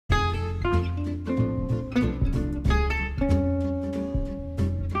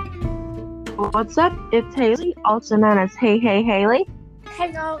What's up? It's Haley, also known as Hey Haley.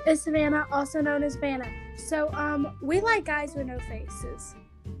 Hey y'all, it's Savannah, also known as Vanna. So, we like guys with no faces.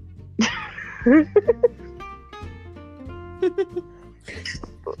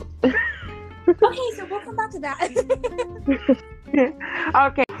 Okay, so we'll come back to that.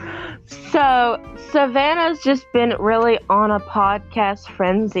 Okay, so Savannah's just been really on a podcast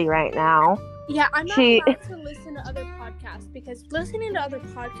frenzy right now. Yeah, I'm not allowed to listen to other podcasts because listening to other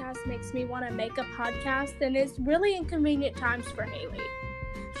podcasts makes me want to make a podcast, and it's really inconvenient times for Haley.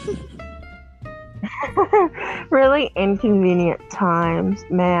 Really inconvenient times,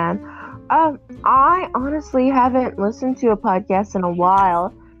 man. I honestly haven't listened to a podcast in a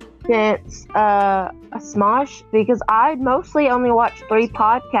while since Smosh, because I mostly only watched 3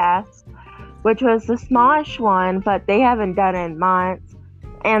 podcasts, which was the Smosh one, but they haven't done it in months.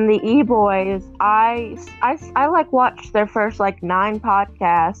 And the E-Boys, I like watched their first 9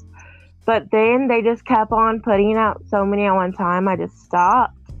 podcasts, but then they just kept on putting out so many at one time, I just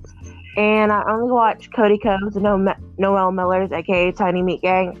stopped. And I only watched Cody Combs and Noel Miller's, aka Tiny Meat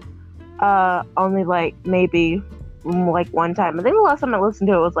Gang, only maybe one time. I think the last time I listened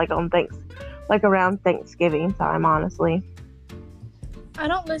to it was around Thanksgiving time, honestly. I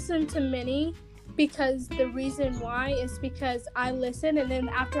don't listen to many because the reason why is because I listen, and then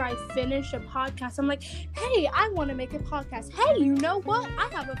after I finish a podcast, I'm like, hey, I want to make a podcast. Hey, you know what? I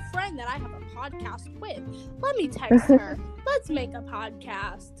have a friend that I have a podcast with. Let me text her. Let's make a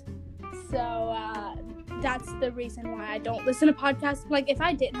podcast. So, that's the reason why I don't listen to podcasts. If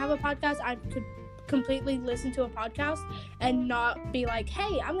I didn't have a podcast, I could completely listen to a podcast and not be like,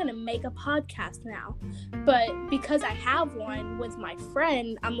 hey, I'm gonna make a podcast now. But because I have one with my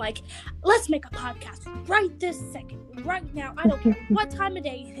friend, I'm like, let's make a podcast right this second, right now. I don't care what time of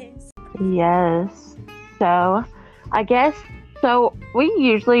day it is. Yes. So I guess we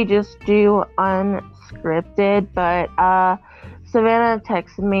usually just do unscripted, but Savannah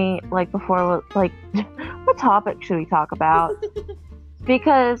texted me before, what topic should we talk about?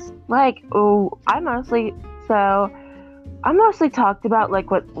 Because I mostly talked about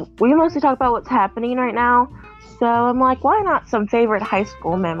what's happening right now. So I'm like, why not some favorite high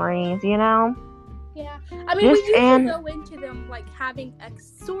school memories, you know? Yeah, I mean, we usually go into them having a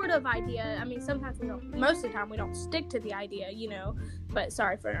sort of idea. I mean, sometimes we don't. Most of the time, we don't stick to the idea, you know. But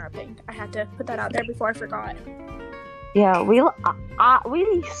sorry for interrupting. I had to put that out there before I forgot. Yeah, we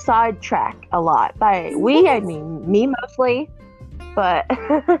sidetrack a lot. By we, I mean me mostly. But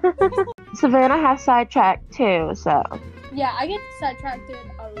Savannah has sidetracked too, so. Yeah, I get sidetracked a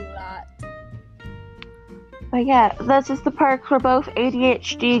lot. But yeah, that's just the perks. We're both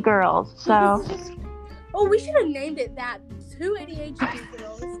ADHD girls, so. Oh, we should have named it that. 2 ADHD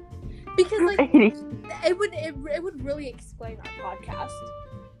girls. Because it would really explain our podcast.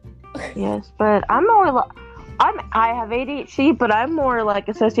 Yes, but I'm more I have ADHD, but I'm more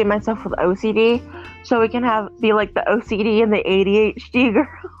associate myself with OCD, so we can be the OCD and the ADHD girl.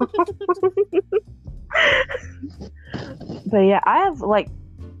 But yeah, I have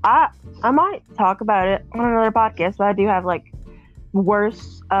I might talk about it on another podcast, but I do have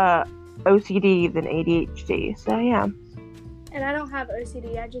worse OCD than ADHD, so yeah. And I don't have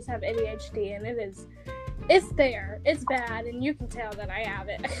OCD, I just have ADHD, and it's there, it's bad, and you can tell that I have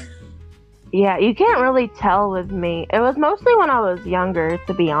it. Yeah, you can't really tell with me. It was mostly when I was younger,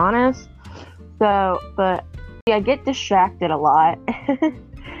 to be honest. So, but yeah, I get distracted a lot.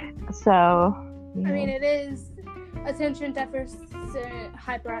 So, yeah. I mean, it is attention deficit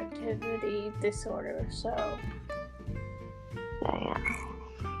hyperactivity disorder, so.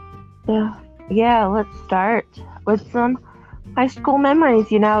 Yeah, let's start with some high school memories.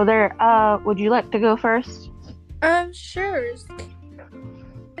 You know, would you like to go first? Sure.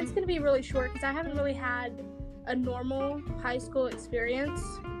 It's going to be really short because I haven't really had a normal high school experience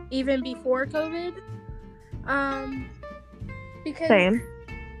even before COVID. Because Same.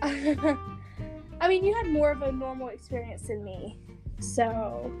 I mean, you had more of a normal experience than me.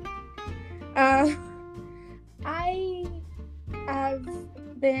 So, I have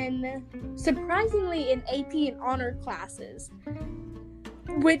been surprisingly in AP and honor classes,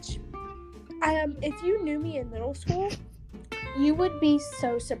 which, if you knew me in middle school, you would be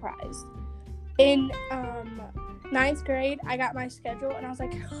so surprised. In 9th grade, I got my schedule and I was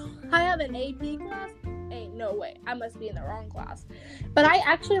like, I have an AP class? Ain't no way. I must be in the wrong class. But I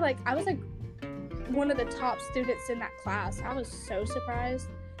actually I was one of the top students in that class. I was so surprised.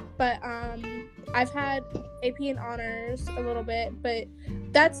 But I've had AP and honors a little bit, but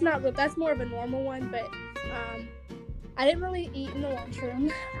that's more of a normal one. But I didn't really eat in the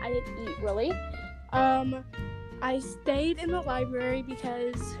lunchroom. I didn't eat really. I stayed in the library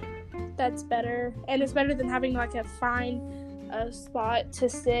because that's better, and it's better than having like a spot to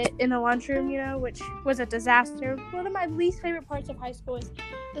sit in the lunchroom, which was a disaster. One of my least favorite parts of high school is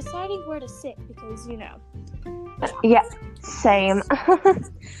deciding where to sit because Yeah, same.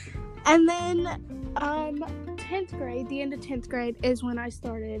 And then 10th grade, the end of 10th grade is when I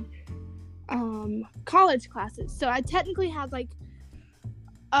started college classes. So I technically had like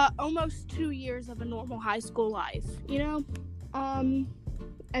almost 2 years of a normal high school life, and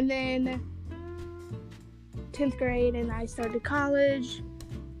then 10th grade and I started college.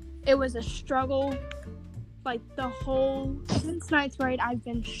 It was a struggle. Like since 9th grade, I've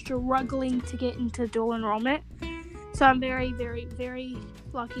been struggling to get into dual enrollment. So I'm very, very, very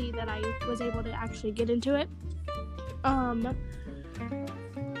lucky that I was able to actually get into it. And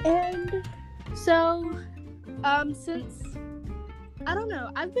so, since, I don't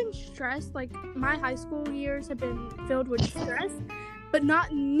know, I've been stressed. Like, my high school years have been filled with stress, but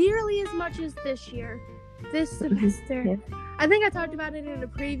not nearly as much as this year. This semester. Yeah. I think I talked about it in a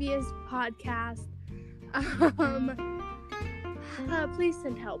previous podcast. Please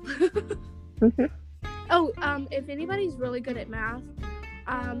send help. Oh, if anybody's really good at math,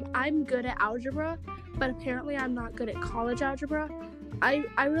 I'm good at algebra, but apparently I'm not good at college algebra.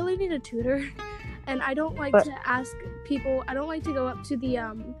 I really need a tutor, and I don't like to ask people. I don't like to go up to the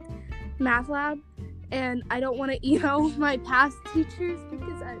math lab, and I don't want to email my past teachers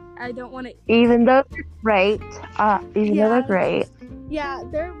because I don't want to. Even though they're great, though they're great. Yeah,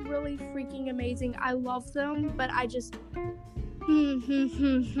 they're really freaking amazing. I love them, but I just,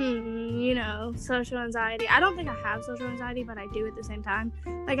 social anxiety. I don't think I have social anxiety, but I do at the same time.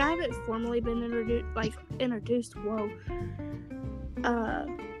 Like, I haven't formally been introduced. Whoa.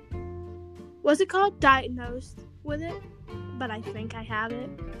 What's it called? Diagnosed with it, but I think I have it.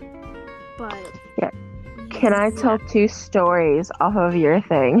 But yeah. Can I tell 2 stories off of your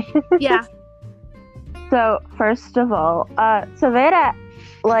thing? Yeah. So, first of all, Savannah,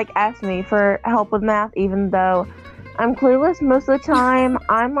 asked me for help with math, even though I'm clueless most of the time.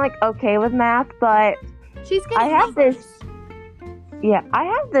 I'm, okay with math, but I have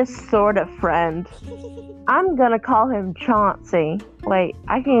this sort of friend. I'm gonna call him Chauncey. Wait,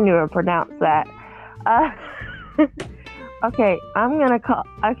 I can't even pronounce that.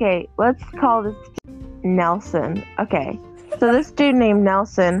 Let's call this Nelson. Okay, so this dude named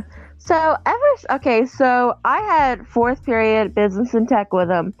Nelson. So I had 4th period business and tech with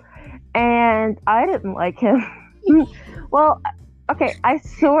him, and I didn't like him. Well, at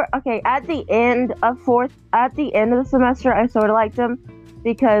the end of the semester, I sort of liked him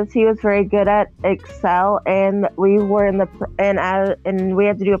because he was very good at Excel, and we were and we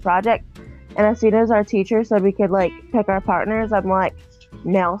had to do a project. And as soon as our teacher said we could pick our partners, I'm like,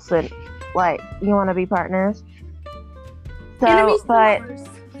 Nelson, you want to be partners? So, enemies but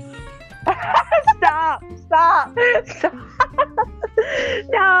stop.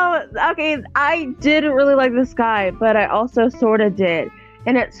 No, okay, I didn't really like this guy, but I also sort of did.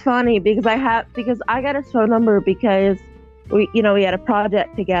 And it's funny because I got his phone number because we had a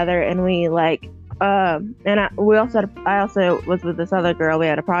project together, and we I also was with this other girl. We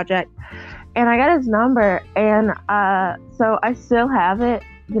had a project, and I got his number, and so I still have it,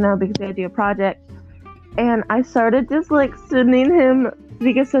 because we had to do a project. And I started just sending him,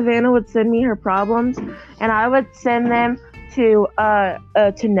 because Savannah would send me her problems, and I would send them to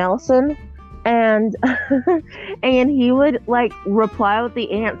Nelson, and and he would reply with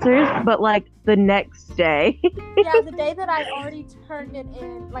the answers, but the next day. Yeah, the day that I already turned it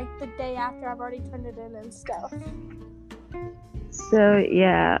in, the day after I've already turned it in and stuff. So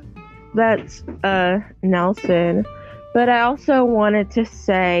yeah, that's Nelson. But I also wanted to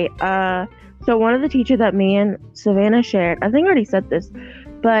say, so one of the teachers that me and Savannah shared, I think I already said this,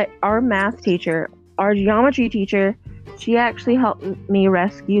 but our math teacher, our geometry teacher, she actually helped me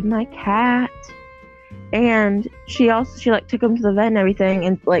rescue my cat. And she took him to the vet and everything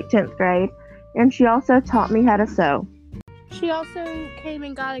in 10th grade. And she also taught me how to sew. She also came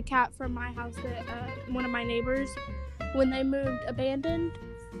and got a cat from my house that one of my neighbors, when they moved, abandoned.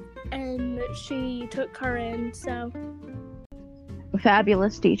 And she took her in, so. A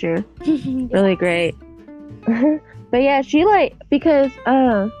fabulous teacher. Really great. But yeah, she because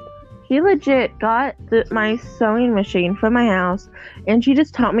she legit got my sewing machine from my house, and she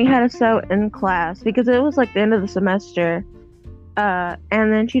just taught me how to sew in class because it was the end of the semester. And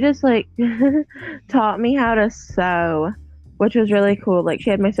then she just taught me how to sew, which was really cool. She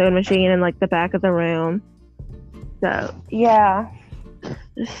had my sewing machine in the back of the room. So yeah.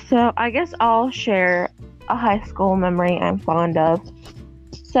 So I guess I'll share a high school memory I'm fond of.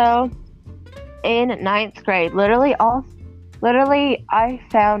 So in 9th grade, literally all literally, I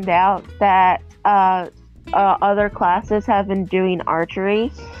found out that other classes have been doing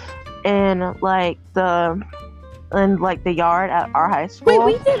archery in like the yard at our high school.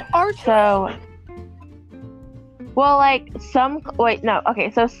 Wait, we did archery. So, well, like some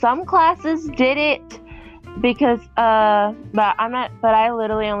so some classes did it because but I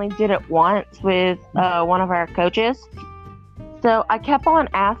literally only did it once with one of our coaches. So I kept on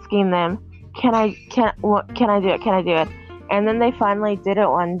asking them, can I do it? And then they finally did it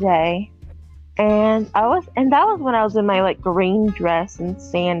one day. And that was when I was in my like green dress and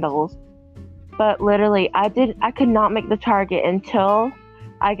sandals. But literally I could not make the target until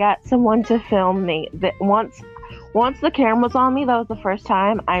I got someone to film me. That once the camera was on me, that was the first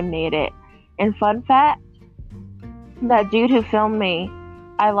time I made it. And fun fact, that dude who filmed me,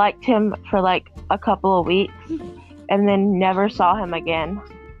 I liked him for like a couple of weeks and then never saw him again.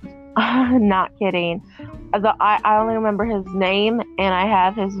 Not kidding. I only remember his name and I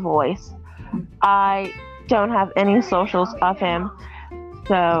have his voice. I don't have any socials of him.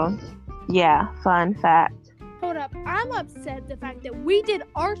 So, yeah, fun fact. Hold up. I'm upset at the fact that we did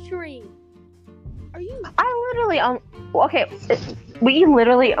archery. Are you? I literally we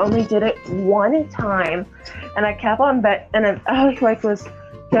literally only did it one time, and I kept on kept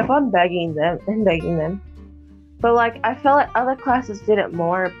on begging them. But like I felt like other classes did it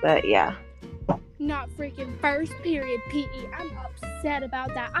more, but yeah. Not freaking first period PE. I'm upset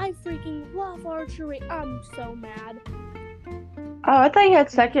about that. I freaking love archery. I'm so mad. Oh, I thought you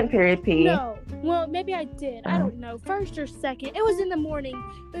had second period PE. No. Well, maybe I did. I don't know. First or second. It was in the morning.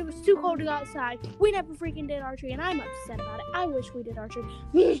 It was too cold to go outside. We never freaking did archery, and I'm upset about it. I wish we did archery.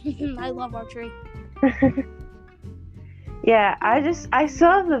 I love archery. Yeah, I still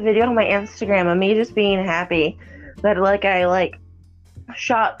have the video on my Instagram of me just being happy that like I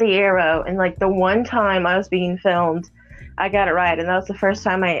shot the arrow, and like the one time I was being filmed, I got it right, and that was the first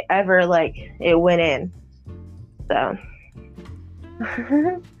time I ever it went in. So.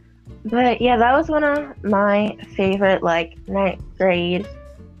 But yeah, that was one of my favorite ninth grade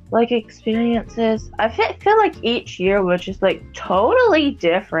experiences. I feel like each year was just totally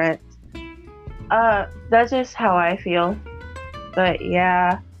different. That's just how I feel. But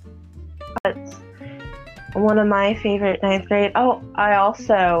yeah, that's one of my favorite ninth grade. Oh, I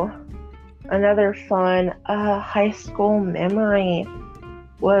also, another fun high school memory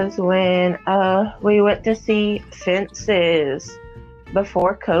was when we went to see Fences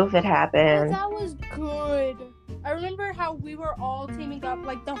before COVID happened. That was good. I remember how we were all teaming up,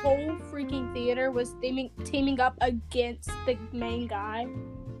 the whole freaking theater was teaming up against the main guy.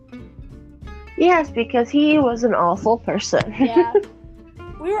 Yes, because he was an awful person. Yeah.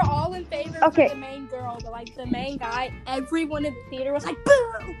 We were all in favor of the main girl, but the main guy, everyone in the theater was like,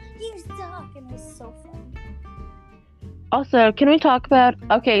 boo! You suck! And it was so fun. Also, can we talk about,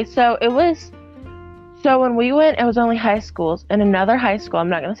 so when we went, it was only high schools, and another high school, I'm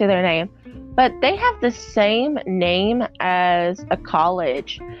not going to say their name, but they have the same name as a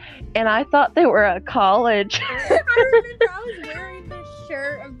college, and I thought they were a college. I remember I was wearing this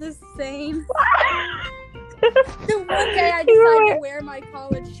shirt of the same. The one day I decided to wear my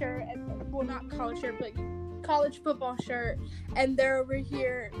college shirt, not college shirt, but college football shirt, and they're over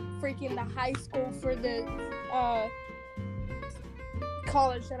here freaking the high school for the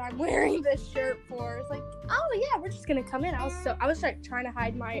college that I'm wearing this shirt for. It's like, oh yeah, we're just gonna come in. I was trying to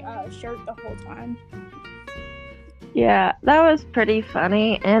hide my shirt the whole time. Yeah, that was pretty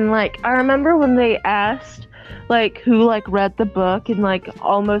funny. And I remember when they asked who read the book, and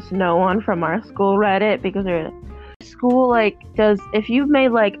almost no one from our school read it because their school if you've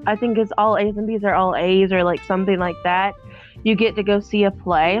made I think it's all A's and B's or all A's or something like that, you get to go see a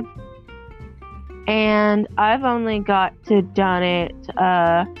play. And I've only got to done it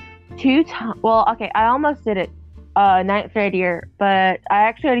 2 times. Well, okay, I almost did it ninth grade year, but I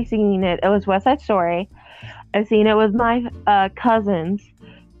actually already seen it. It was West Side Story. I've seen it with my cousins,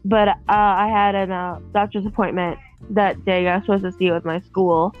 but I had a doctor's appointment that day. I was supposed to see it with my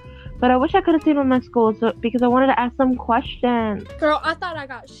school, but I wish I could have seen it with my school because I wanted to ask them questions. Girl, I thought I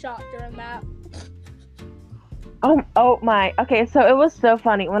got shot during that. Oh my. Okay, so it was so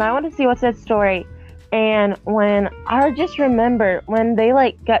funny. When I went to see What's That Story, and when I just remember when they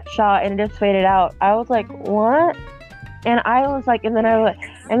got shot and it just faded out, I was like, what? And I was and then I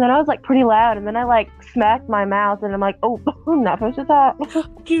was pretty loud, and then I smacked my mouth, and I'm like, oh, I'm not supposed to talk.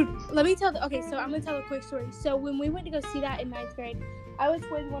 Dude, let me tell so I'm gonna tell a quick story. So when we went to go see that in ninth grade, I was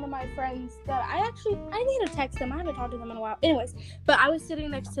with one of my friends that I need to text them. I haven't talked to them in a while. Anyways, but I was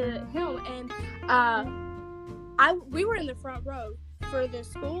sitting next to him, and we were in the front row. for the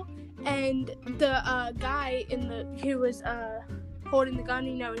school, and the guy who was holding the gun,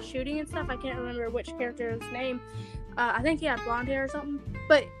 and shooting and stuff. I can't remember which character's name. I think he had blonde hair or something.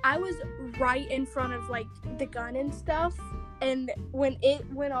 But I was right in front of like the gun and stuff. And when it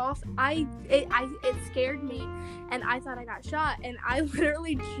went off, it scared me, and I thought I got shot. And I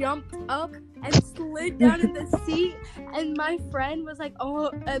literally jumped up and slid down in the seat. And my friend was like,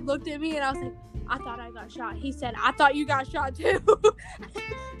 "Oh," and looked at me, and I was like, "I thought I got shot." He said, "I thought you got shot too,"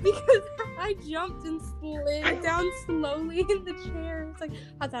 because I jumped and slid down slowly in the chair. It's like,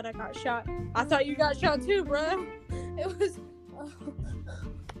 "I thought I got shot. I thought you got shot too, bro."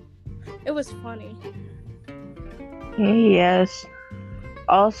 It was funny. Yes.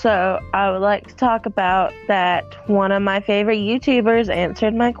 Also, I would like to talk about that one of my favorite YouTubers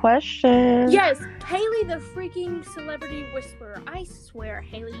answered my question. Yes, Haley the freaking celebrity whisperer. I swear,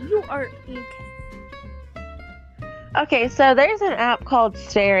 Haley, you are okay. Okay, so there's an app called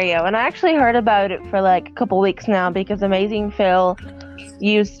Stereo, and I actually heard about it for like a couple weeks now because Amazing Phil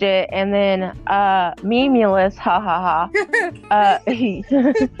used it, and then Memulous, yeah,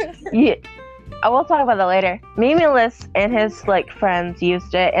 we'll talk about that later. Memulous and his like friends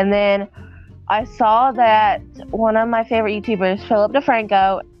used it, and then I saw that one of my favorite YouTubers, Philip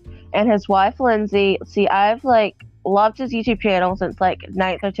DeFranco, and his wife Lindsay. See, I've like loved his YouTube channel since like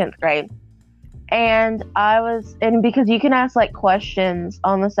 9th or 10th grade, and because you can ask like questions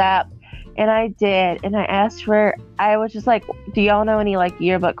on this app, and I did, and I was just like, "Do y'all know any like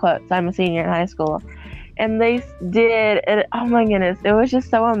yearbook quotes?" I'm a senior in high school. And they did, and oh my goodness, it was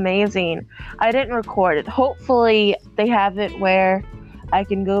just so amazing. I didn't record it. Hopefully they have it where I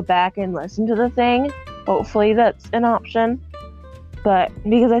can go back and listen to the thing. Hopefully that's an option. But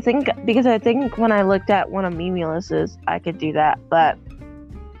because I think when I looked at one of Memulous's, I could do that. But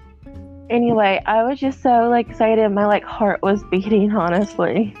anyway, I was just so like excited. My like heart was beating,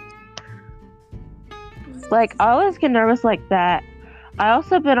 honestly. Like I always get nervous like that. I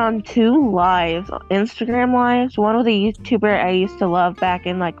also been on 2 lives, Instagram lives, one with a YouTuber I used to love back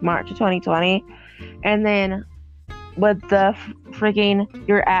in like March of 2020, and then with the freaking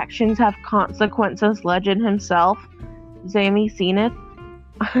Your Actions Have Consequences legend himself, Sammy Zenith.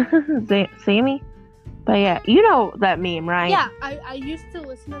 Sammy? But yeah, you know that meme, right? Yeah, I used to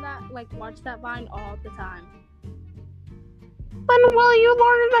listen to that, like watch that Vine all the time. When will you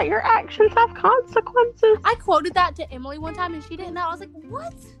learn that your actions have consequences? I quoted that to Emily one time and she didn't know. I was like,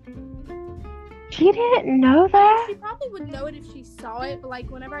 what? She didn't know that? She probably would know it if she saw it, but like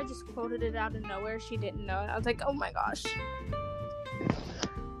whenever I just quoted it out of nowhere, she didn't know it. I was like, oh my gosh.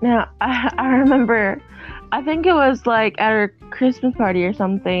 Now, I remember, I think it was like at her Christmas party or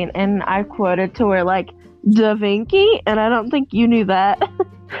something, and I quoted to her like, Da Vinci, and I don't think you knew that,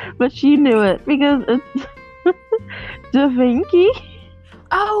 but she knew it because it's Da Vinci.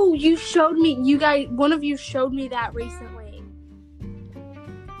 Oh, one of you showed me that recently.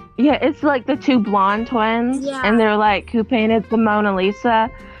 Yeah, it's like the 2 blonde twins, and they're like, who painted the Mona Lisa,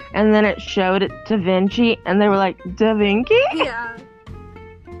 and then it showed it Da Vinci, and they were like, Da Vinci? Yeah.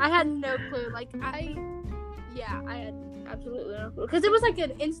 I had no clue. Like, I had absolutely no clue. Because it was like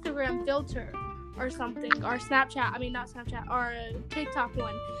an Instagram filter or something, or Snapchat. I mean, not Snapchat, or a TikTok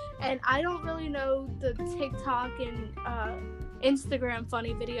one. And I don't really know the TikTok and Instagram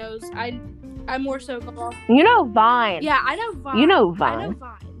funny videos. I'm more so go. You know Vine. Yeah, I know Vine. You know Vine. I know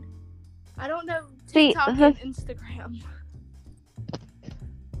Vine. I don't know TikTok and Instagram.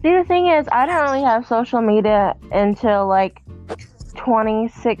 See, the thing is, I didn't really have social media until like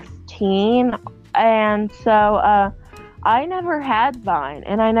 2016, and so I never had Vine,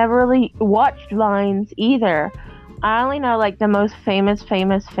 and I never really watched Vines either. I only know like the most famous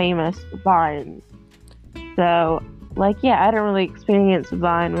Vines. So, like, yeah, I didn't really experience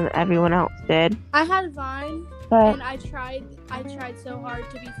Vine when everyone else did. I had Vine, and I tried so hard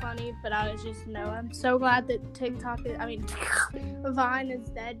to be funny, but I was just no. I'm so glad that Vine is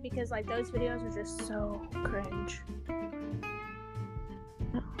dead, because like those videos are just so cringe.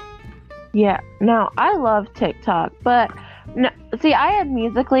 Yeah, no, I love TikTok, but no, see, I had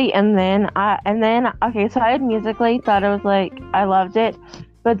Musical.ly, and then I had Musical.ly, thought it was like, I loved it,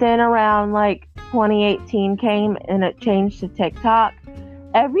 but then around like 2018 came and it changed to TikTok.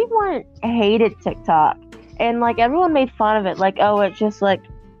 Everyone hated TikTok, and like everyone made fun of it, like, oh, it's just like,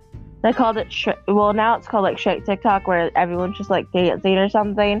 they called it, now it's called like Shake TikTok, where everyone's just like dancing or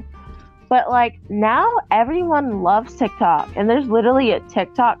something. But, like, now everyone loves TikTok, and there's literally a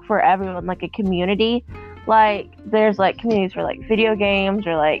TikTok for everyone, like, a community. Like, there's, like, communities for, like, video games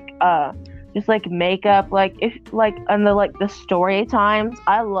or, like, just, like, makeup. Like, on the, like, the story times,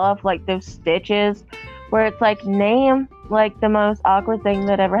 I love, like, those stitches where it's, like, name like the most awkward thing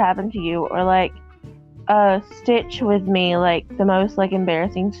that ever happened to you, or like Stitch with me, like the most like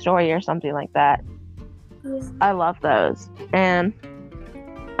embarrassing story or something like that. Yeah. I love those, and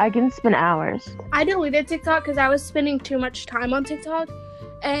I can spend hours. I deleted TikTok because I was spending too much time on TikTok,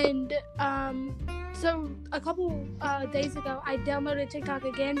 and so a couple days ago I downloaded TikTok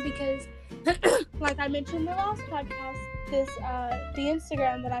again because, like I mentioned in the last podcast, this the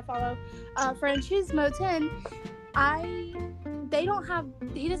Instagram that I follow, Franchismo10,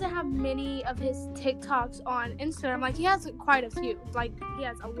 he doesn't have many of his TikToks on Instagram. Like, he has quite a few, like he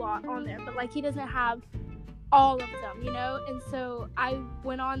has a lot on there, but like he doesn't have all of them, you know. And so I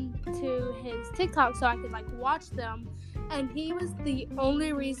went on to his TikTok so I could like watch them, and he was the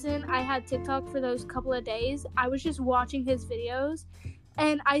only reason I had TikTok for those couple of days. I was just watching his videos,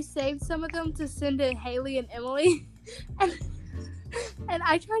 and I saved some of them to send to Haley and Emily. And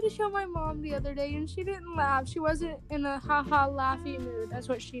I tried to show my mom the other day, and she didn't laugh. She wasn't in a haha laughy mood. That's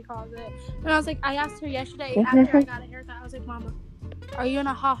what she calls it. And I was like, I asked her yesterday after I got a haircut, I was like, Mama, are you in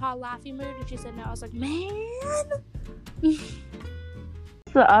a haha laughy mood? And she said no. I was like, man.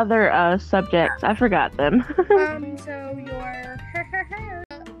 The other subjects, I forgot them. So your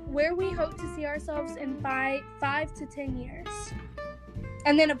where we hope to see ourselves in 5 to 10 years.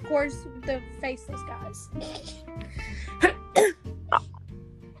 And then of course the faceless guys.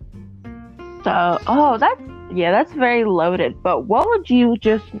 So, that's very loaded. But what would you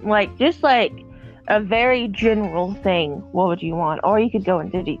just like a very general thing, what would you want? Or you could go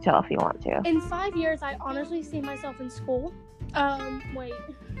into detail if you want to. In 5 years, I honestly see myself in school.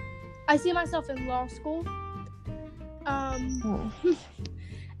 I see myself in law school.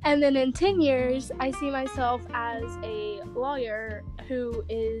 And then in 10 years, I see myself as a lawyer who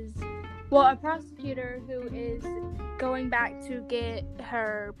is, a prosecutor who is going back to get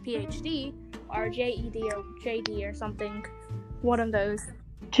her PhD or JED or JD or something. One of those.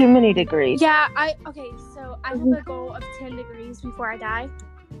 Too many degrees. Yeah, so I have a goal of 10 degrees before I die.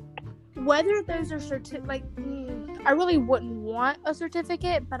 Whether those are I really wouldn't want a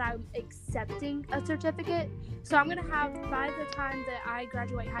certificate, but I'm accepting a certificate. So I'm going to have, by the time that I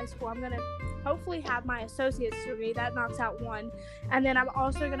graduate high school, I'm going to hopefully have my associate's degree. That knocks out one. And then I'm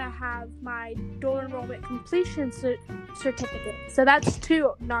also going to have my dual enrollment completion certificate. So that's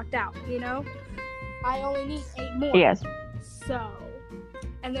 2 knocked out, you know? I only need 8 more. Yes. So,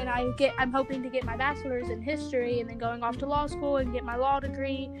 and then I'm hoping to get my bachelor's in history, and then going off to law school and get my law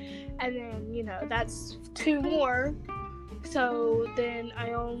degree. And then, you know, that's 2 more. So then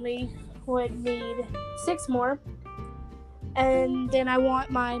I only would need 6 more. And then I want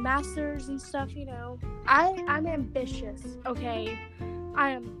my master's and stuff, you know. I'm ambitious, okay?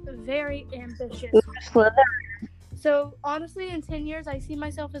 I am very ambitious. So honestly, in 10 years, I see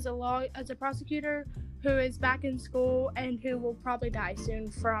myself as a prosecutor who is back in school and who will probably die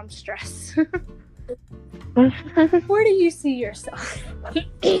soon from stress. Where do you see yourself?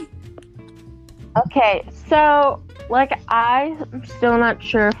 Okay, so I'm still not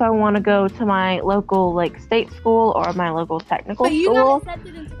sure if I want to go to my local state school or my local technical school. But you got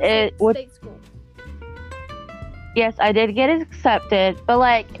accepted into the state school. Yes, I did get accepted,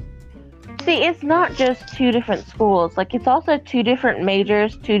 but see, it's not just 2 different schools. It's also 2 different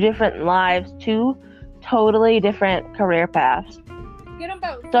majors, 2 different lives, 2 totally different career paths. Get them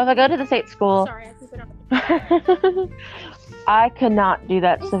both. So if I go to the state school... Sorry, I took it up. I could not do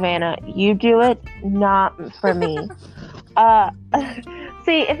that, Savannah. You do it, not for me.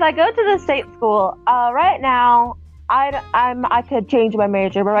 See, if I go to the state school, right now, I could change my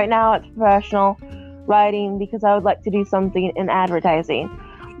major, but right now it's professional writing because I would like to do something in advertising.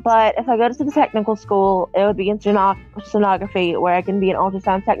 But if I go to the technical school, it would be in sonography, where I can be an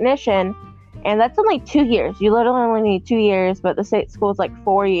ultrasound technician, and that's only 2 years. You literally only need 2 years, but the state school is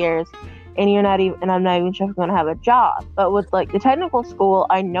 4 years. And I'm not even sure if I'm gonna have a job. But with the technical school,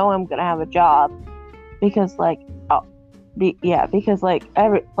 I know I'm gonna have a job because because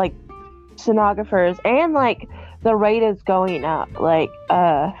every sonographers and the rate is going up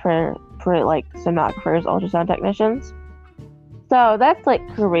for sonographers, ultrasound technicians. So that's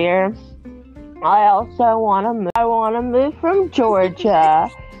career. I also want to move from Georgia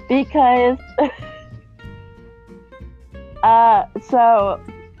because I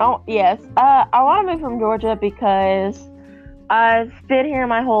want to move from Georgia because I've been here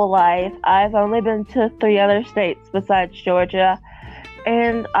my whole life. I've only been to 3 other states besides Georgia.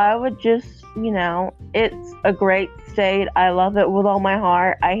 And I would just, it's a great state. I love it with all my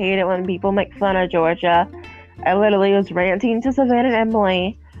heart. I hate it when people make fun of Georgia. I literally was ranting to Savannah and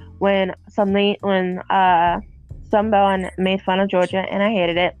Emily when someone made fun of Georgia, and I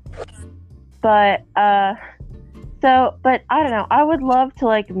hated it. But, So, but I don't know. I would love to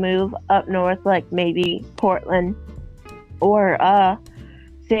like move up north, like maybe Portland or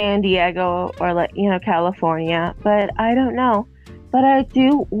San Diego or like California. But I don't know. But I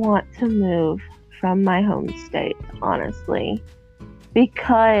do want to move from my home state, honestly,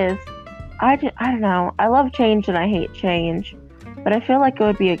 because I don't know. I love change and I hate change, but I feel like it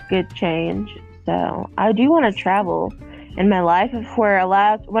would be a good change. So I do want to travel in my life if we're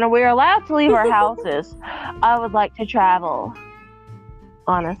allowed. When we're allowed to leave our houses, I would like to travel.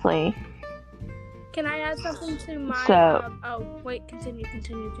 Honestly. Can I add something to my? So, wait, continue.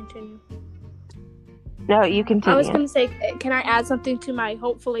 No, you continue. I was gonna say, can I add something to my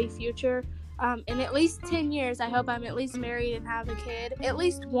hopefully future? In at least 10 years, I hope I'm at least married and have a kid, at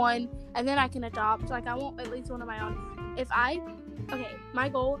least one, and then I can adopt. Like, I want at least one of my own. My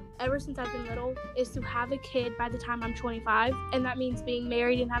goal ever since I've been little is to have a kid by the time I'm 25, and that means being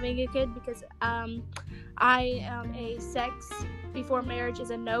married and having a kid because I am a sex before marriage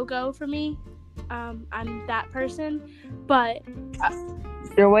is a no-go for me. I'm that person, but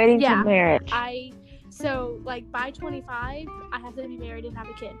you're waiting to marriage. So by 25, I have to be married and have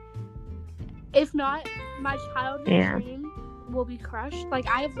a kid. If not, my childhood dream will be crushed. Like,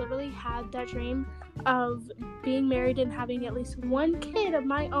 I have literally had that dream of being married and having at least one kid of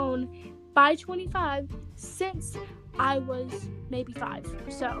my own by 25 since I was maybe 5.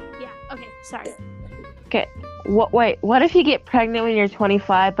 So, yeah. Okay, sorry. Okay. What if you get pregnant when you're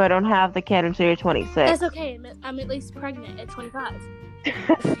 25 but don't have the kid until you're 26? That's okay. I'm at least pregnant at 25.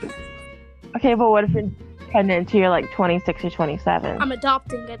 Okay, but what if you're pregnant until you're like 26 or 27? I'm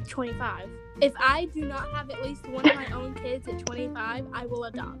adopting at 25. If I do not have at least one of my own kids at 25, I will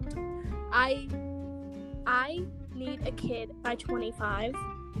adopt. I need a kid by 25.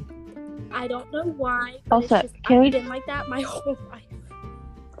 I don't know why. But Also, it's just, I've been like that my whole life.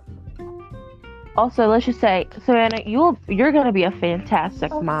 Also, let's just say, Savannah, you're gonna be a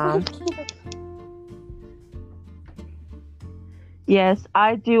fantastic mom. Yes,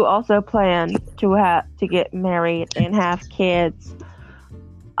 I do also plan to get married and have kids.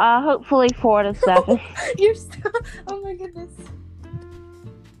 Hopefully 4 to 7. You're so, oh my goodness.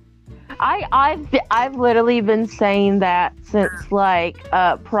 I've literally been saying that since like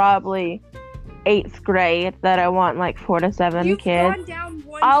probably 8th grade that I want like 4 to 7 You've kids. Gone down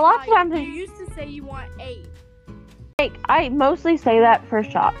one A lot of times you used to say you want 8. Like, I mostly say that for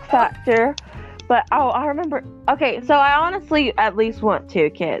shock factor. But I remember. Okay, so I honestly at least want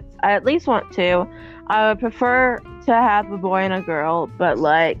 2 kids. I at least want 2. I would prefer to have a boy and a girl, but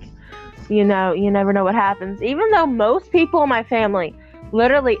like, you never know what happens. Even though most people in my family,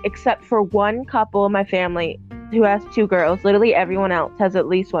 literally except for one couple in my family who has 2 girls, literally everyone else has at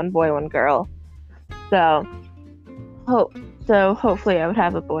least 1 boy, 1 girl. So hopefully I would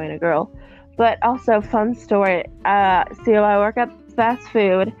have a boy and a girl. But also, fun story. So I work at fast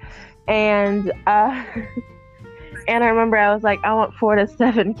food, and I remember I was like, I want 4 to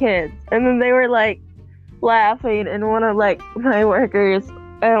 7 kids, and then they were like laughing, and one of my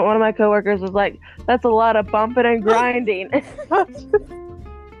coworkers was like, "That's a lot of bumping and grinding."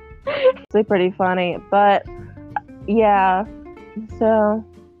 It's pretty funny, but yeah. So,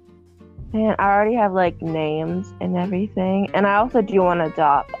 man, I already have like names and everything, and I also do want to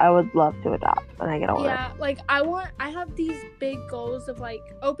adopt. I would love to adopt when I get older. Yeah, like I have these big goals of like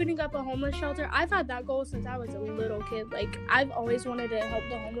opening up a homeless shelter. I've had that goal since I was a little kid. Like, I've always wanted to help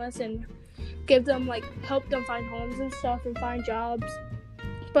the homeless and give them help them find homes and stuff and find jobs.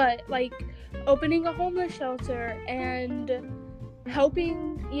 But like opening a homeless shelter and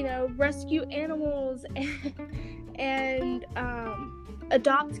helping, rescue animals and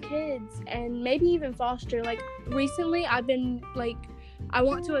adopt kids and maybe even foster. Like, recently I've been like, I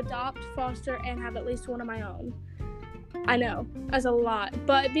want to adopt, foster, and have at least one of my own. I know, that's a lot,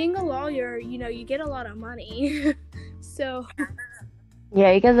 but being a lawyer, you get a lot of money. So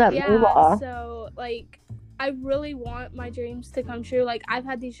yeah, you get that law. So like, I really want my dreams to come true. Like, I've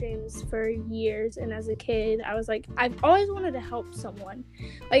had these dreams for years, and as a kid, I was like, I've always wanted to help someone.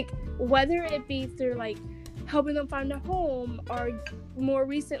 Like, whether it be through, like, helping them find a home, or more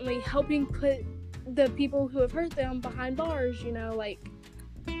recently, helping put the people who have hurt them behind bars, like,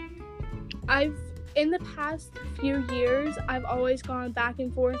 in the past few years, I've always gone back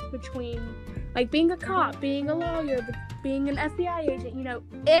and forth between, like, being a cop, being a lawyer, being an FBI agent,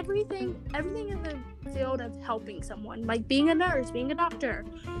 everything in the field of helping someone, like being a nurse, being a doctor.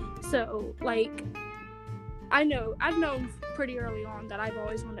 So, like, I've known pretty early on that I've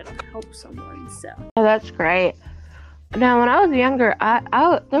always wanted to help someone. So that's great. Now, when I was younger,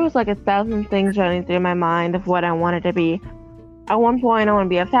 I there was like 1,000 things running through my mind of what I wanted to be. at one point I want to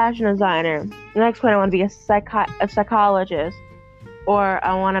be a fashion designer. The next point I want to be a psychologist, or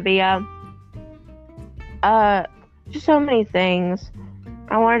I want to be just so many things.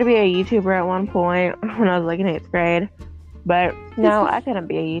 I wanted to be a YouTuber at one point when I was like in 8th grade, but no, I couldn't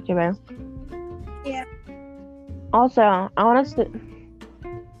be a YouTuber. Yeah. Also, I want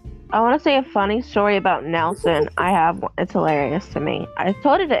to say a funny story about Nelson. I have one. It's hilarious to me. I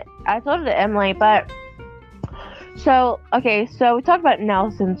told it to Emily, but so we talked about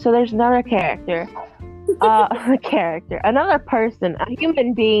Nelson. So there's another character, another person, a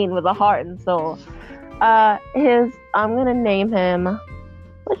human being with a heart and soul. I'm gonna name him.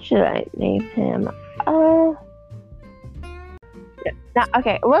 What should I name him?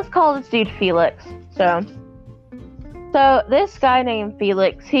 Let's call this dude Felix. So this guy named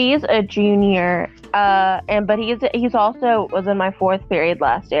Felix, he's a junior, but he's also was in my 4th period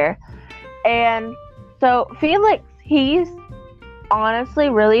last year, and so Felix, he's honestly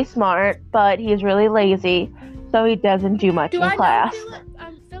really smart, but he's really lazy, so he doesn't do much in class.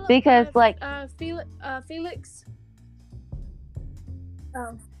 Philip, because Felix.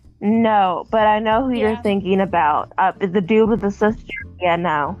 Oh. No, but I know who you're thinking about. The dude with the sister. Yeah,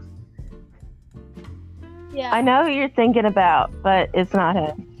 no. Yeah. I know who you're thinking about, but it's not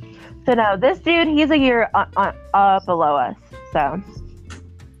him. So no, this dude, he's a year below us.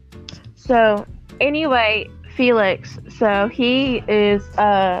 So anyway, Felix. So he is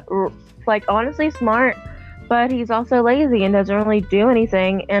honestly smart, but he's also lazy and doesn't really do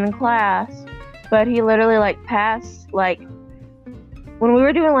anything in class. But he literally passed when we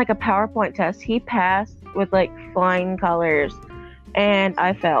were doing a PowerPoint test, he passed with flying colors. And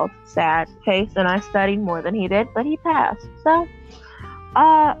I failed, sad face, and I studied more than he did, but he passed. So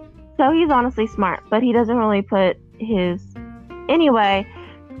he's honestly smart, but he doesn't really put his. Anyway,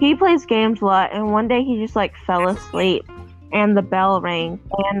 he plays games a lot, and one day he just fell asleep, and the bell rang,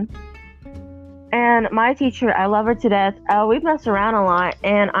 and my teacher, I love her to death. We mess around a lot,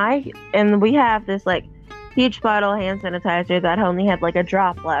 and we have this huge bottle of hand sanitizer that only had a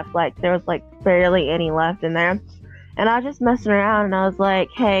drop left, there was barely any left in there. And I was just messing around, and I was like,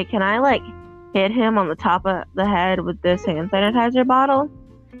 hey, can I, hit him on the top of the head with this hand sanitizer bottle?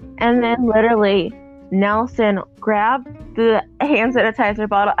 And then, literally, Nelson grabbed the hand sanitizer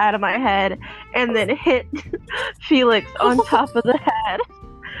bottle out of my head and then hit Felix on top of the head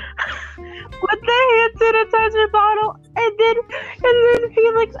with the hand sanitizer bottle. And then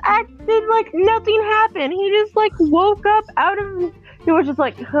Felix acted like nothing happened. He just, woke up out of... He was just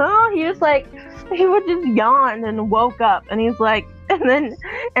huh? He would just yawn and woke up, and he's and then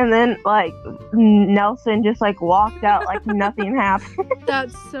Nelson just walked out like nothing happened.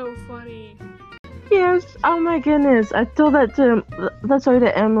 That's so funny. Yes. Oh my goodness. I told that story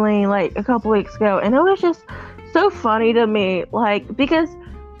to Emily a couple weeks ago, and it was just so funny to me, because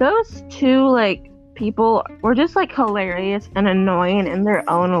those two people were just hilarious and annoying in their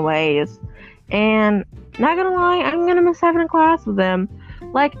own ways, and not gonna lie, I'm gonna miss having a class with them.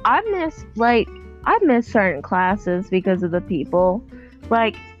 I miss certain classes because of the people.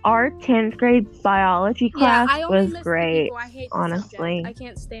 Our 10th grade biology class was great. I hate honestly. I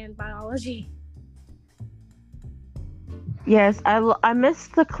can't stand biology. Yes, I miss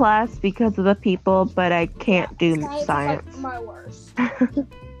the class because of the people, but I can't do science. It's my worst.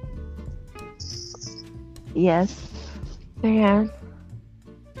 Yes. Man.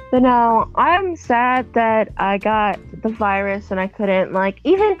 But no, I'm sad that I got the virus and I couldn't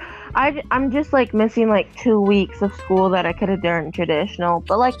I'm just missing 2 weeks of school that I could have done traditional.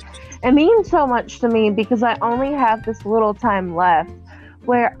 But it means so much to me because I only have this little time left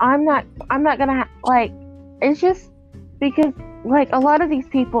where I'm not gonna it's just because a lot of these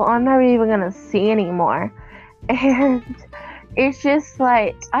people I'm not even gonna see anymore. And it's just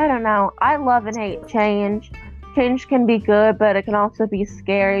I don't know. I love and hate change. Change can be good, but it can also be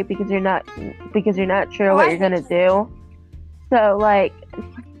scary because you're not sure what you're gonna do. So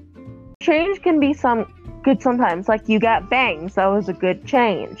change can be good sometimes. You got bangs, that was a good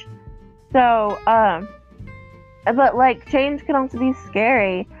change. So but change can also be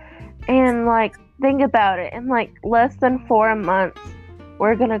scary. And think about it. In less than 4 months,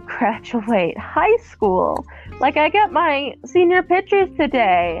 we're gonna graduate high school. I got my senior pictures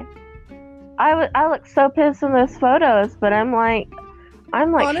today. I look so pissed in those photos, but I'm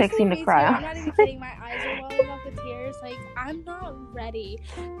honestly, fixing to cry. I'm not even kidding. My eyes are welling up with tears. I'm not ready.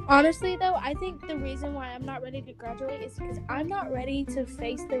 Honestly, though, I think the reason why I'm not ready to graduate is because I'm not ready to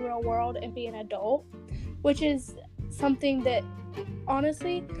face the real world and be an adult, which is something that,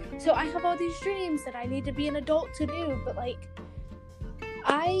 honestly, so I have all these dreams that I need to be an adult to do, but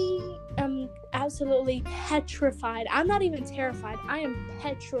I am absolutely petrified. I'm not even terrified. I am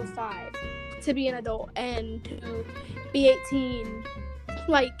petrified to be an adult and to be 18.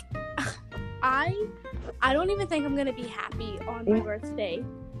 Like, I don't even think I'm gonna be happy on my birthday.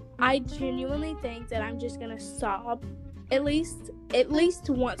 I genuinely think that I'm just gonna sob at least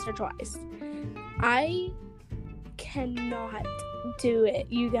once or twice. I cannot do it,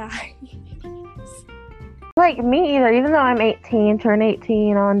 you guys. Like, me either, even though I'm 18, turn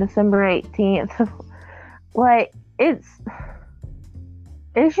 18 on December 18th. Like, it's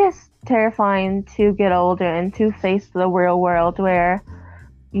just terrifying to get older and to face the real world where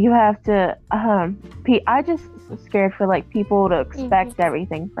you have to, I just scared for, like, people to expect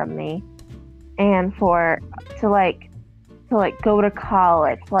everything from me. And to go to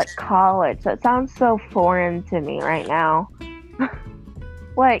college. Like, college. That sounds so foreign to me right now.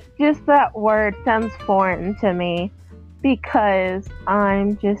 Like, just that word sounds foreign to me because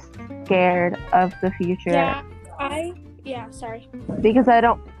I'm just scared of the future. Sorry. Because I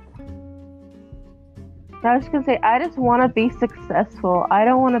was gonna say, I just want to be successful. I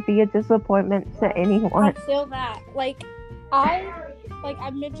don't want to be a disappointment to anyone. I feel that.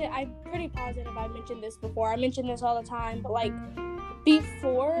 I'm pretty positive I mentioned this before. I mention this all the time, but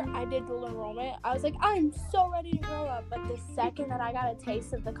before I did dual enrollment, I was like, I'm so ready to grow up. But the second that I got a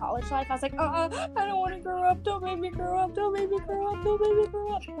taste of the college life, I was like, I don't want to grow up. Don't make me grow up. Don't make me grow up. Don't make me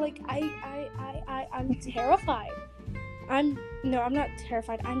grow up. I'm terrified. I'm not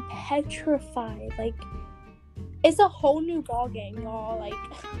terrified. I'm petrified. It's a whole new ball game, y'all.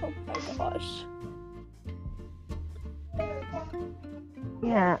 Oh my gosh.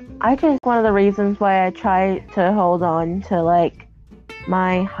 Yeah, one of the reasons why I try to hold on to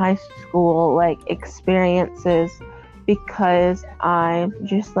my high school experiences, because I'm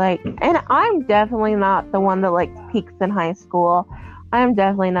just and I'm definitely not the one that peaks in high school. I'm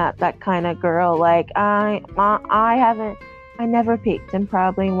definitely not that kind of girl. I never peaked and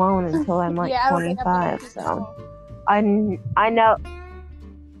probably won't until I'm 25. So I know.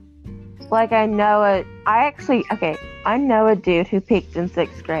 I know a dude who peaked in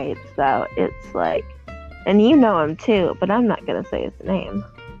 6th grade, so it's and you know him too, but I'm not gonna say his name.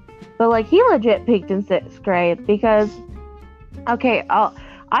 But he legit peaked in 6th grade because, I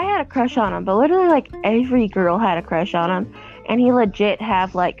had a crush on him, but literally every girl had a crush on him, and he legit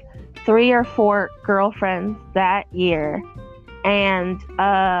have 3 or 4 girlfriends that year, and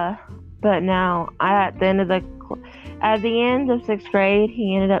but now at the end of 6th grade,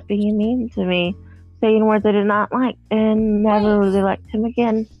 he ended up being mean to me, saying words I did not like, and never really liked him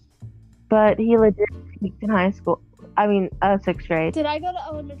again. But he legit peaked in high school. 6th grade. Did I go to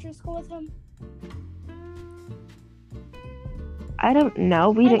elementary school with him? I don't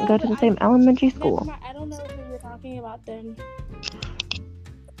know. We didn't go to the same elementary school. I don't know who you're talking about then.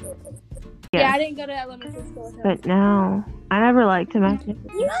 Yes. Yeah, I didn't go to elementary school with him. But no, I never liked him.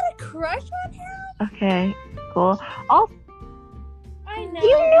 You had a crush on him? Okay, cool. I know.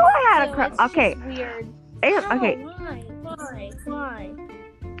 You knew I had a crush. Okay. Weird. Okay. Why?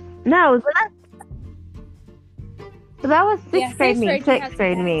 No, that was 6th grade me. 6th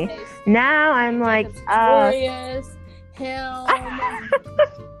grade me. Now I'm Glorious. Him.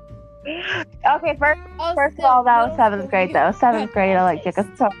 Okay, first of all, that was 7th grade though. 7th grade, I like Jacob.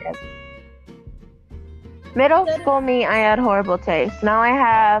 Middle school me, I had horrible taste. Now I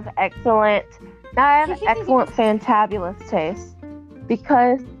have excellent, fantabulous taste.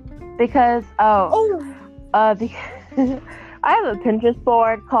 Because I have a Pinterest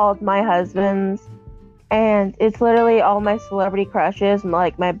board called My Husband's, and it's literally all my celebrity crushes, my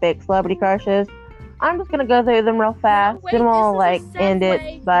big celebrity crushes. I'm just gonna go through them real fast, then we'll end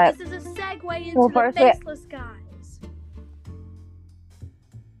it. But this is a segue into the faceless guys.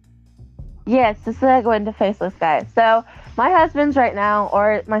 Yes, this is a go into faceless guys. So my husband's right now,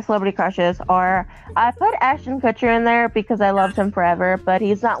 or my celebrity crushes, are, I put Ashton Kutcher in there because I loved him forever, but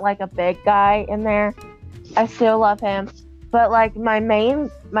he's not a big guy in there. I still love him, but my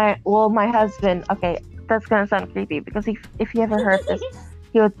husband. Okay, that's gonna sound creepy because if he ever heard this,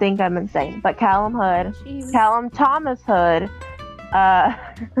 he would think I'm insane. But Callum Thomas Hood,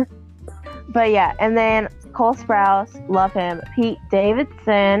 but yeah, and then Cole Sprouse, love him. Pete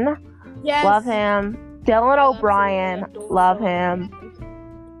Davidson. Yes. Love him. Dylan O'Brien, love him.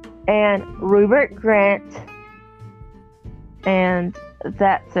 And Rupert Grint. And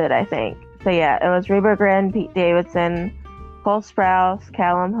that's it, I think. So yeah, it was Rupert Grint, Pete Davidson, Cole Sprouse,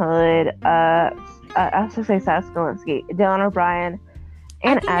 Callum Hood, I was going to say Seth Skolinski, Dylan O'Brien,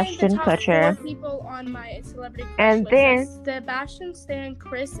 and Ashton Kutcher. 4 people on my celebrity crush and list. then Sebastian Stan,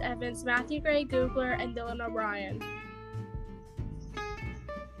 Chris Evans, Matthew Gray Googler, and Dylan O'Brien.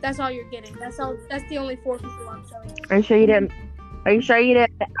 That's all you're getting. That's the only 4 people I'm showing you. Are you sure you didn't? Are you sure you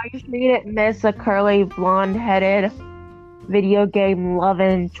didn't miss a curly, blonde-headed, video game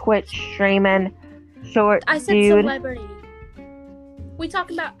loving, Twitch streaming, short I said dude? celebrity. We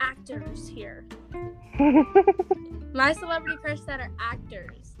talking about actors here. My celebrity crush that are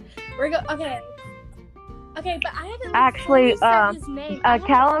actors. Okay, but I haven't Actually, said his name.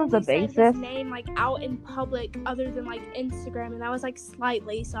 Callum's a said his bassist. name like out in public, other than like Instagram, and that was like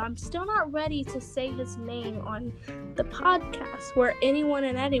slightly. So I'm still not ready to say his name on the podcast where anyone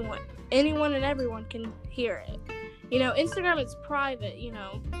and everyone can hear it. You know, Instagram is private. You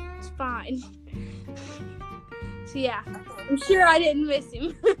know, it's fine. So yeah, I'm sure I didn't miss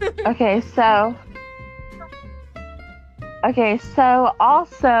him. Okay, so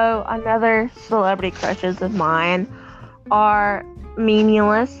also another celebrity crushes of mine are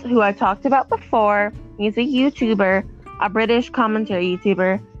Memulous, who I talked about before. He's a YouTuber, a British commentary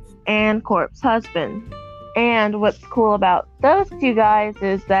YouTuber, and Corpse Husband. And what's cool about those two guys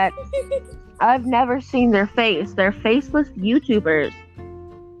is that I've never seen their face. They're faceless YouTubers.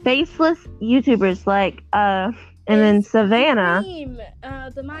 Like, and then Savannah.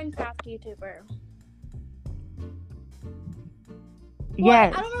 The Minecraft YouTuber.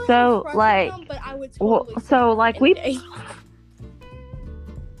 Yes, I don't know so if like, them, but I would totally so like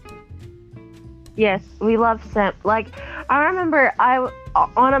yes, we love Simp. Like, I remember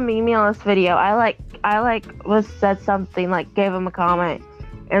on a Memulous video, I said something, like, gave him a comment,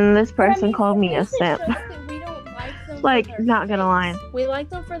 and this person called me a simp. We don't like them like, not gonna lie. We like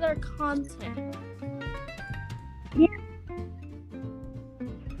them for their content.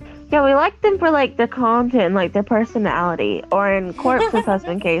 Yeah, we like them for, like, the content, like, their personality, or in Corpse's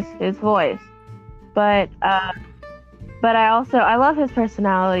husband case, his voice. But I love his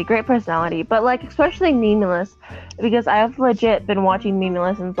personality, great personality. But, like, especially Memulous, because I've legit been watching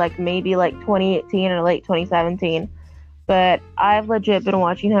Memulous since, like, maybe, like, 2018 or late 2017. But I've legit been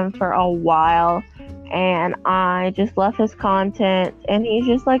watching him for a while, and I just love his content, and he's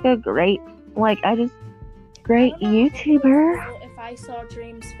just, like, a great YouTuber. If I saw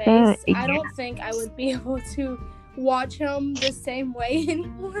Dream's face, I don't think I would be able to watch him the same way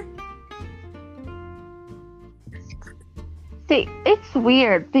anymore. See, it's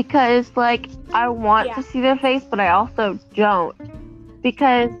weird because, like, I want to see their face, but I also don't.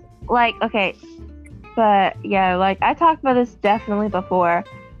 Because, like, okay, but yeah, like, I talked about this definitely before,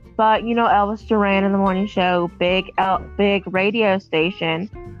 but you know, Elvis Duran in the morning show, big radio station.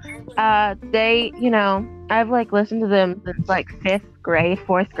 They, you know, I've like listened to them since like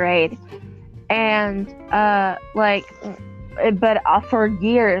 4th grade, and but for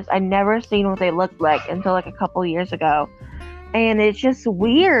years I never seen what they looked like until like a couple years ago, and it's just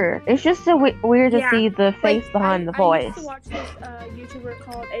weird. It's just so weird to see the face behind the voice. I used to watch this YouTuber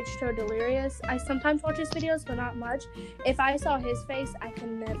called H2O Delirious. I sometimes watch his videos, but not much. If I saw his face, I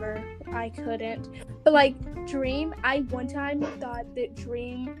couldn't. But like Dream, I one time thought that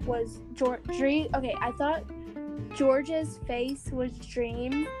Dream was Dream. Okay, I thought George's face was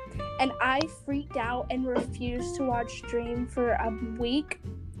Dream, and I freaked out and refused to watch Dream for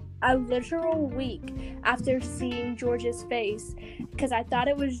a literal week after seeing George's face, because I thought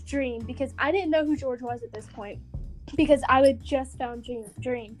it was Dream, because I didn't know who George was at this point, because I had just found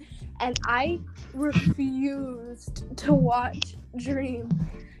Dream, and I refused to watch Dream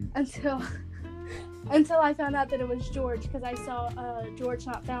until I found out that it was George, because I saw George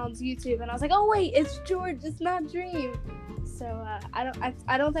Not Found's YouTube, and I was like, oh wait, it's George, it's not Dream. So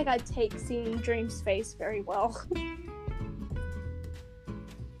I don't think I'd take seeing Dream's face very well.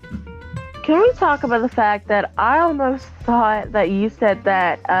 Can we talk about the fact that I almost thought that you said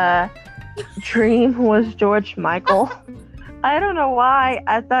that Dream was George Michael? I don't know why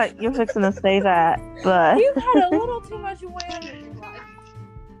I thought you were fixing to say that, but You had a little too much wham in your life.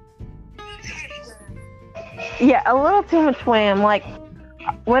 Yeah, a little too much wham. Like,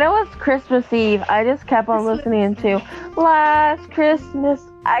 when it was Christmas Eve, I just kept on listening to Last Christmas,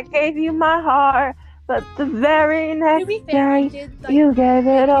 I gave you my heart, but the very next day, you gave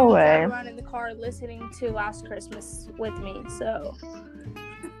it away. I run in the car listening to Last Christmas with me, so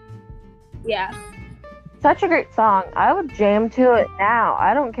yeah. Such a great song. I would jam to it now.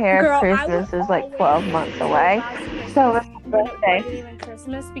 I don't care if Christmas is like 12 months away. So it's birthday. Even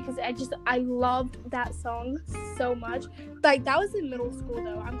Christmas, because I loved that song so much. Like, that was in middle school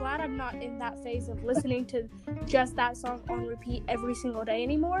though. I'm glad I'm not in that phase of listening to just that song on repeat every single day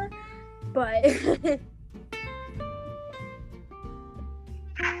anymore. But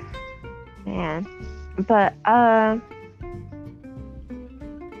man, but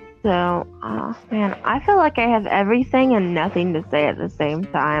So, man, I feel like I have everything and nothing to say at the same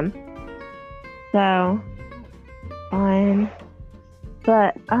time. So, fine.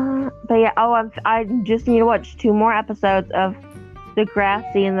 But yeah. Oh, I just need to watch 2 more episodes of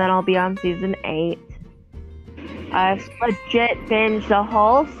Degrassi, and then I'll be on season 8. I've legit binged the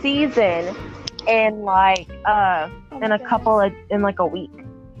whole season in like in a week.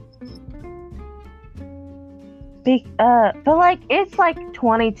 But like it's like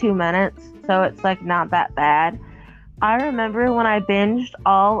 22 minutes, so it's like not that bad. I remember when I binged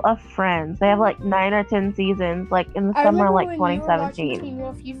all of Friends. They have like 9 or 10 seasons, like in the summer, like 2017. You were watching Teen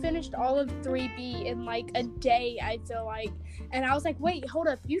Wolf, you finished all of 3B in like a day, I feel like. And I was like, wait, hold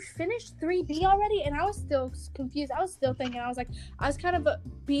up, you finished 3B already? And I was still confused. I was still thinking, I was kind of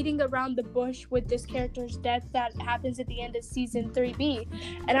beating around the bush with this character's death that happens at the end of season 3B.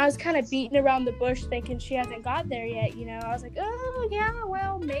 And I was kind of beating around the bush thinking she hasn't got there yet, you know? I was like, oh, yeah,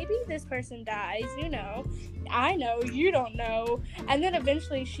 well, maybe this person dies, you know? I know, you don't know. And then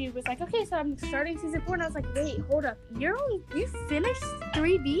eventually she was like, okay, so I'm starting season 4. And I was like, wait, hold up, you finished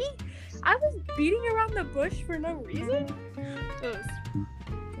 3B? I was beating around the bush for no reason.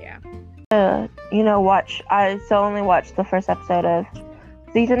 Yeah. I still only watched the first episode of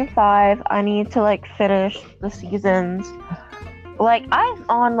season 5. I need to like finish the seasons. Like I'm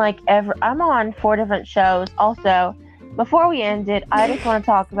on 4 different shows. Also, before we end it, I just want to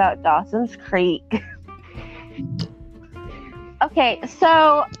talk about Dawson's Creek. Okay,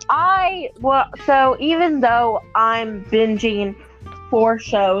 so even though I'm binging 4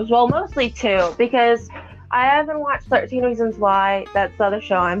 shows, well, mostly 2, because I haven't watched 13 Reasons Why. That's the other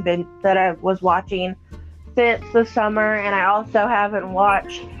show that I was watching since the summer, and I also haven't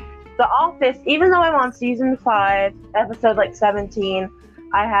watched The Office. Even though I'm on season 5, episode like 17,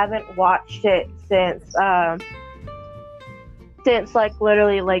 I haven't watched it since like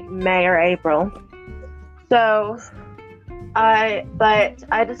literally like May or April. So I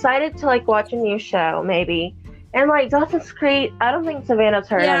decided to like watch a new show maybe. And like Dawson's Creek, I don't think Savannah's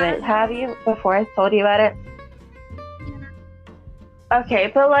heard of it. Have you? Before I told you about it?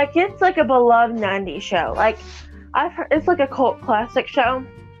 Okay, but like it's like a beloved 90s show. Like it's like a cult classic show.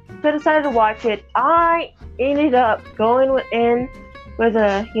 So I decided to watch it. I ended up going in with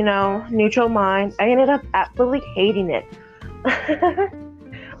a, neutral mind. I ended up absolutely hating it.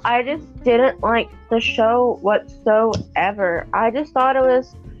 I just didn't like the show whatsoever. I just thought it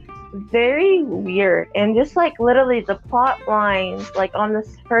was very weird, and just like literally the plot lines, like on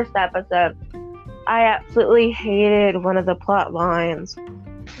this first episode, I absolutely hated one of the plot lines.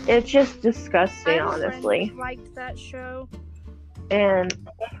 It's just disgusting, honestly. Liked that show. And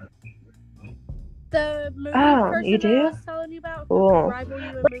the movie you do? I was telling you about, cool. Rival You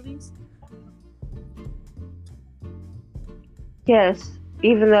in Movies. Yes,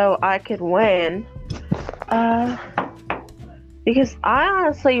 even though I could win. Because I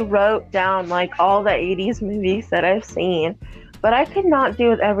honestly wrote down like all the 80s movies that I've seen, but I could not do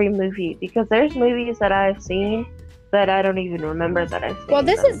with every movie because there's movies that I've seen that I don't even remember that I've seen. Well,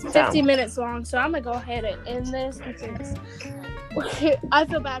 this is 50 minutes long, so I'm gonna go ahead and end this because I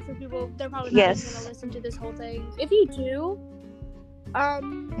feel bad for people. They're probably not even gonna listen to this whole thing. If you do,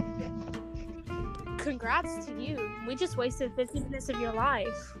 congrats to you. We just wasted 50 minutes of your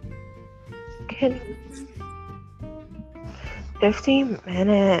life. 15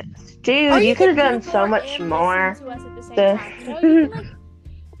 minutes. Dude, you could have done so much more.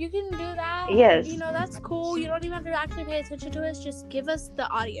 You can do that. Yes. That's cool. You don't even have to actually pay attention to us. Just give us the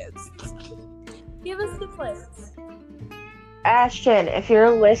audience. Give us the plays. Ashton, if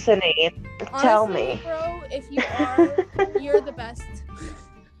you're listening, tell me. Bro, if you are, you're the best.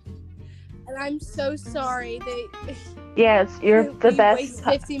 And I'm so sorry that... Yes, you're the best. Waste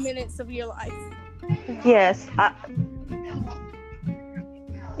 50 minutes of your life. Yes.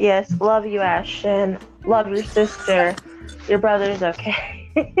 Yes, love you, Ashton. Love your sister. Your brother's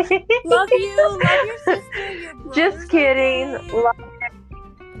okay. Love you. Love your sister. Your brother's Just kidding. Okay.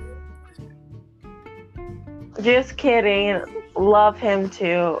 Just kidding. Love him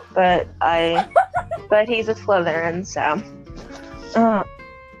too, but he's a Slytherin, so.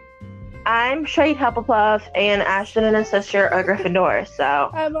 I'm straight Hufflepuff, and Ashton and his sister are Gryffindor,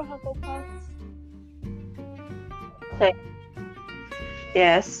 so. I'm a Hufflepuff. Okay.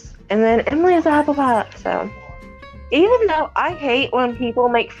 Yes, and then Emily is a Hufflepuff, so. Even though I hate when people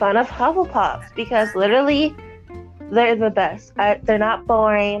make fun of Hufflepuffs, because literally, they're the best. They're not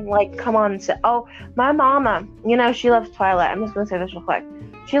boring. Like, come on. Oh, my mama, she loves Twilight. I'm just going to say this real quick.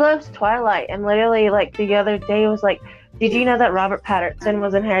 She loves Twilight, and literally, like, the other day was like, did you know that Robert Pattinson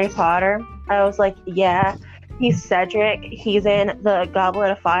was in Harry Potter? I was like, yeah. He's Cedric. He's in the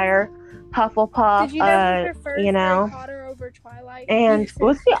Goblet of Fire, Hufflepuff. Did you know he prefers you know, Harry Potter over Twilight? and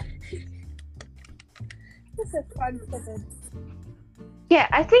what's the? This is fun for them. Yeah,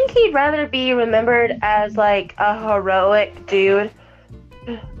 I think he'd rather be remembered as like a heroic dude.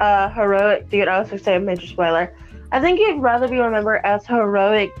 I was gonna say a major spoiler. I think he'd rather be remembered as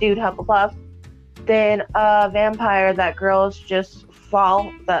heroic dude Hufflepuff than a vampire that girls just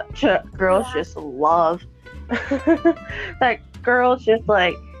love. That girls just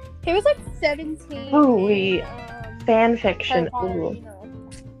like. He was like 17. Ooh, in, fan fiction. Harry Potter, Ooh. you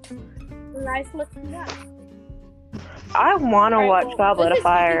know. Nice looking guy. I want to All right, watch well, Goblet this of is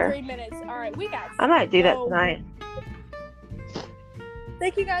Fire. 53 minutes. All right, we got. I might do that go. tonight.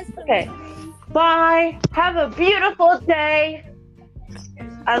 Thank you guys for Okay. listening. Bye. Have a beautiful day.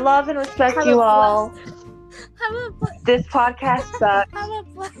 I love and respect Have you a all. Have a This podcast sucks. have a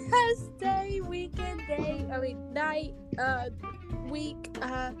blessed day, night, week.